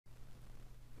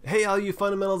Hey all you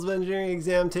fundamentals of engineering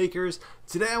exam takers,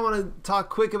 today I want to talk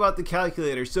quick about the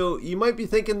calculator. So you might be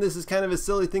thinking this is kind of a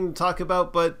silly thing to talk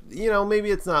about, but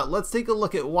maybe it's not. Let's take a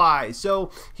look at why. So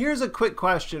here's a quick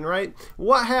question, right?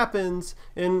 What happens,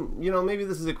 and maybe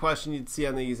this is a question you'd see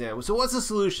on the exam. So what's the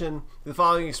solution to the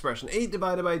following expression? 8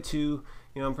 divided by 2,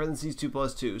 in parentheses 2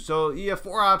 plus 2. So you have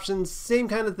 4 options, same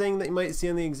kind of thing that you might see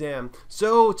on the exam.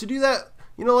 So to do that,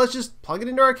 let's just plug it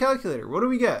into our calculator. What do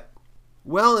we get?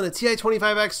 Well, in a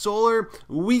TI-85X solar,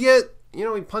 we get,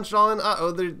 we punch it all in. Uh-oh,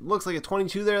 there looks like a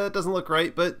 22 there. That doesn't look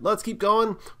right, but let's keep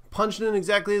going. Punch it in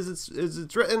exactly as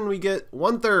it's written. We get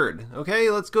 1/3.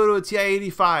 Okay, let's go to a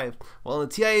TI-85. Well, in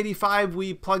a TI-85,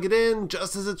 we plug it in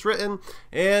just as it's written,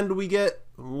 and we get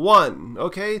 1.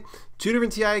 Okay, 2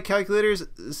 different TI calculators,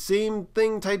 same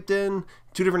thing typed in,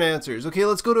 2 different answers. Okay,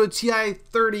 let's go to a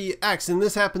TI-30X, and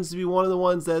this happens to be one of the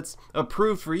ones that's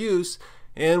approved for use,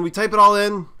 and we type it all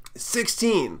in.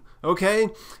 16. Okay,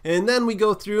 and then we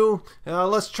go through,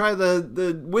 let's try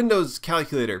the Windows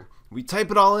calculator. We type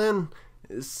it all in.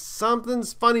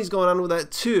 Something's funny's going on with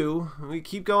that too. We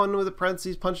keep going with the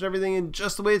parentheses, punching everything in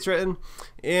just the way it's written,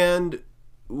 and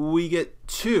we get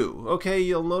 2. Okay,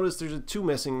 you'll notice there's a 2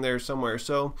 missing there somewhere.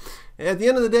 So at the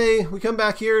end of the day, we come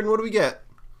back here and what do we get?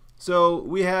 So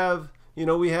we have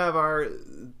we have our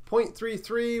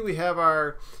 0.33, we have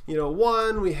our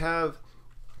 1, we have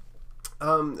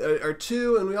our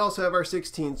 2, and we also have our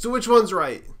 16. So which one's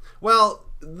right? Well,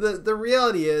 the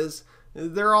reality is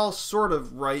they're all sort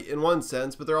of right in one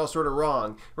sense, but they're all sort of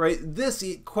wrong, right? This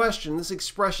question, this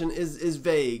expression is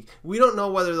vague. We don't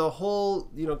know whether the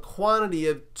whole quantity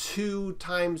of 2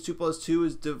 times 2 plus 2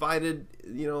 is divided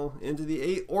into the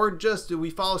 8, or just do we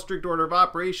follow strict order of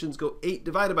operations, go 8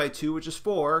 divided by 2, which is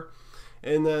 4,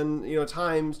 and then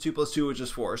times 2 plus 2, which is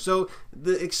 4. So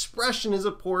the expression is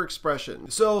a poor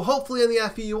expression. So hopefully on the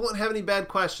FE you won't have any bad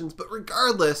questions, but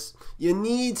regardless, you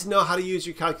need to know how to use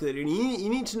your calculator. You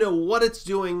need to know what it's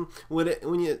doing with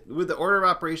the order of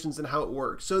operations and how it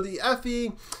works. So the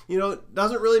FE,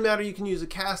 doesn't really matter. You can use a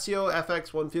Casio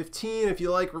FX115. If you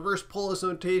like reverse Polish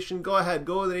notation, go ahead,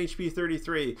 go with an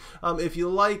HP33. If you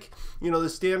like the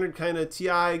standard kind of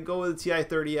TI, go with the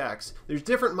TI-30X. There's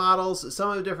different models,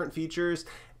 some have different features,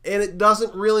 and it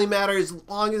doesn't really matter as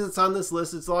long as it's on this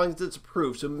list, as long as it's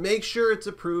approved. So make sure it's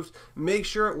approved, make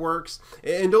sure it works,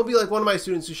 and don't be like one of my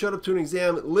students who showed up to an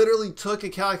exam, literally took a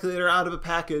calculator out of a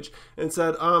package and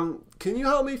said, can you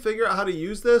help me figure out how to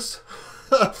use this?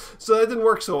 So that didn't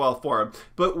work so well for him.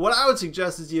 But what I would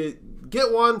suggest is you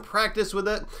get one, practice with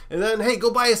it, and then hey,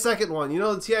 go buy a second one.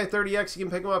 The TI-30X, you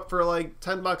can pick them up for like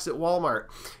 10 bucks at Walmart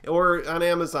or on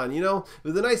Amazon.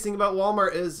 But the nice thing about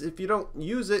Walmart is if you don't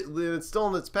use it, it's still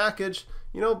in its package.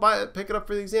 Buy it, pick it up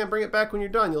for the exam, bring it back when you're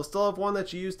done. You'll still have one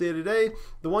that you use day to day.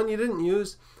 The one you didn't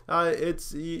use,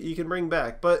 you can bring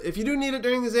back. But if you do need it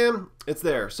during the exam, it's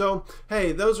there. So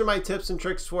hey, those are my tips and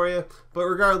tricks for you. But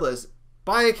regardless,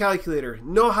 buy a calculator,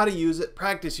 know how to use it,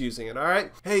 practice using it, all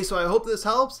right? Hey, so I hope this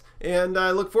helps, and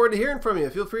I look forward to hearing from you.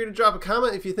 Feel free to drop a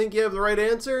comment if you think you have the right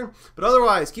answer, but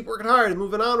otherwise, keep working hard and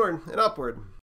moving onward and upward.